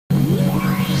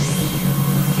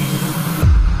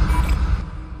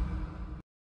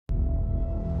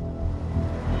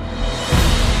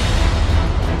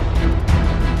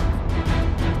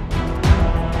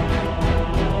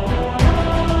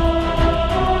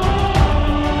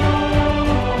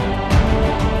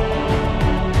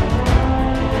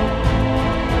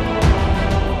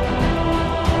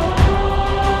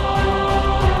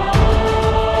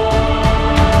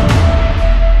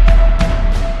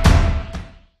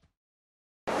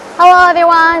Hello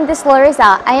everyone, this is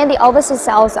Larissa. I am the overseas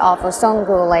sales of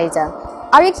Songgu Laser.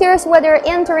 Are you curious whether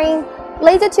entering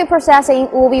laser tube processing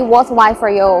will be worthwhile for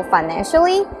you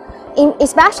financially?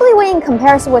 Especially when in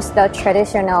comparison with the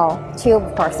traditional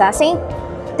tube processing?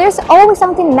 There's always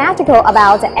something magical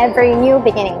about every new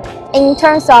beginning. In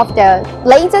terms of the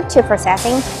laser tube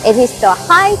processing, it is the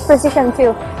high precision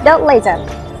tube, the laser.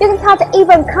 You can cut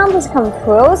even complex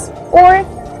composite or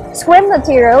scrap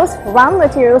materials, round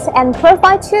materials, and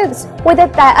provide tubes with a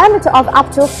diameter of up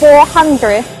to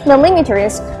 400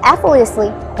 millimeters effortlessly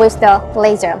with the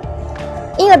laser.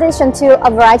 In addition to a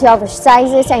variety of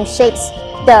sizes and shapes,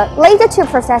 the laser tube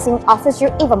processing offers you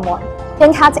even more.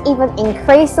 You can cut even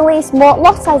increasingly small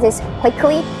lot sizes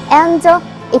quickly and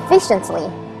efficiently.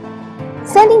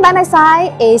 Standing by my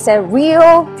side is a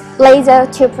real laser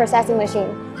tube processing machine,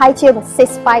 HyTube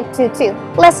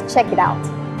 6522. Let's check it out.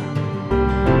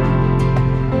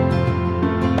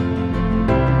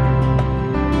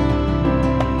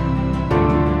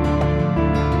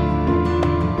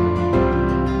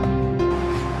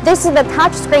 This is the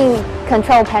touchscreen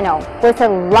control panel. With a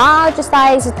large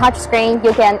size touchscreen,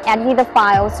 you can edit the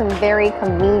files very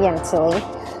conveniently.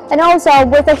 And also,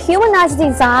 with a humanized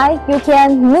design, you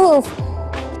can move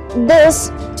this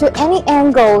to any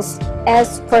angles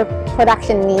as per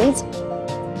production needs.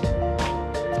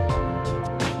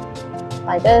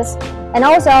 Like this. And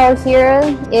also, here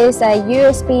is a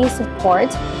USB support.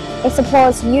 It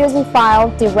supports USB file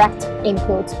direct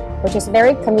input, which is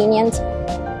very convenient.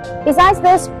 Besides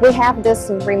this, we have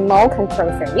this remote control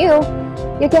for you.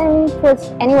 You can put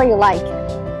anywhere you like.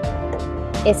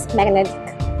 It's magnetic.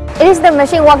 It is the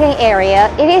machine working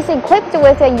area. It is equipped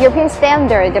with a European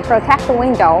standard protect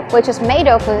window, which is made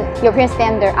of European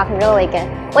standard acrylic.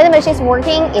 When the machine is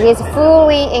working, it is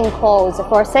fully enclosed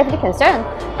for safety concern.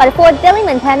 But for daily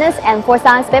maintenance and for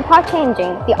some spare part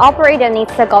changing, the operator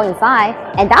needs to go inside.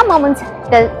 At that moment,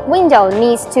 the window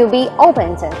needs to be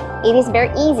opened. It is very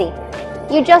easy.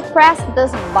 You just press this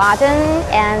button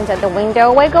and the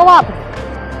window will go up.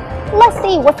 Let's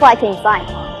see what's like inside.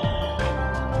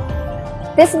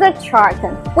 This is the chart.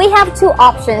 We have two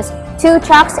options, 2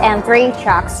 chucks and 3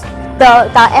 chucks. The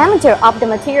diameter of the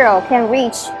material can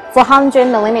reach 400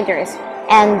 millimeters.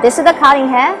 And this is the cutting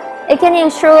head. It can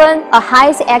ensure a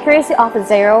highest accuracy of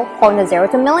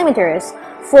 0.02 millimeters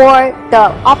for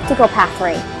the optical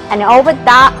pathway. And over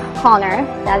that corner,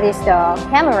 that is the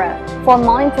camera for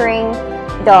monitoring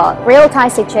the real-time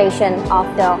situation of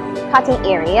the cutting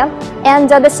area, and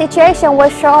the situation will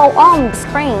show on the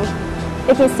screen.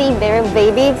 You can see very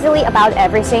vividly about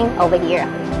everything over here.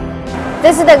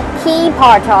 This is the key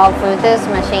part of this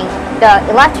machine, the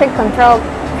electric control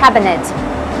cabinet.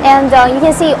 And you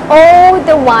can see all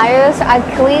the wires are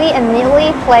clearly and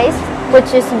neatly placed,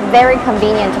 which is very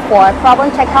convenient for problem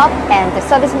checkup and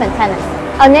service maintenance.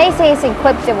 An AC is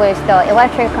equipped with the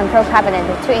electric control cabinet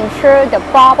to ensure the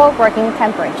proper working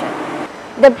temperature.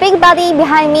 The big body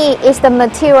behind me is the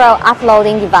material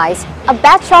uploading device. A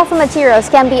batch of materials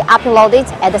can be uploaded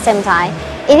at the same time.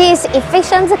 It is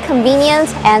efficient, convenient,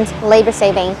 and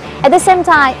labor-saving. At the same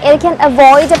time, it can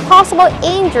avoid possible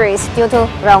injuries due to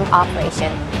wrong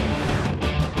operation.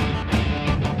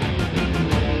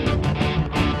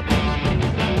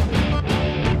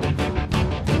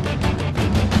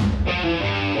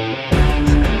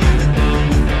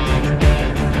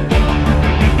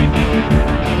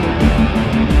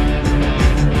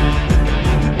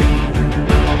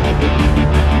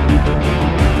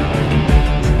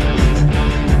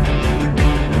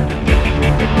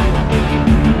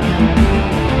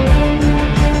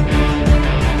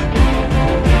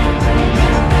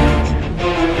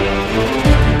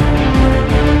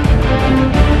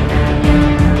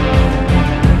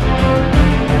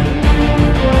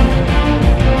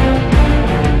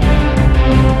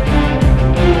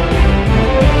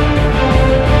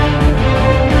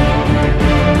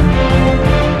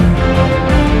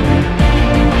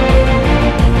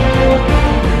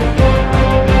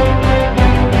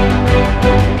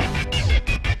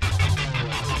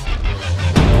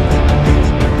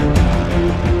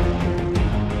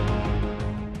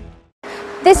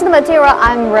 This is the material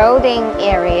unloading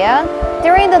area.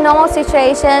 During the normal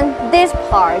situation, this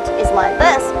part is like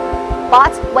this.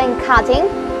 But when cutting,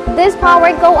 this part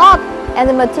will go up and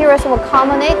the materials will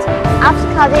culminate. After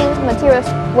cutting, materials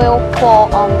will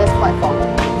fall on this platform.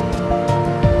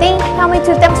 Ding, help me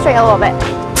to demonstrate a little bit.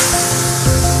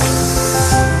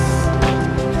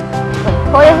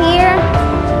 Put it here.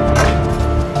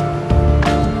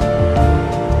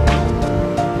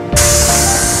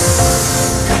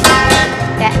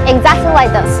 Exactly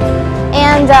like this.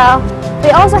 And we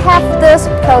also have this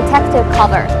protective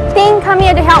cover. Ting, come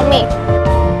here to help me.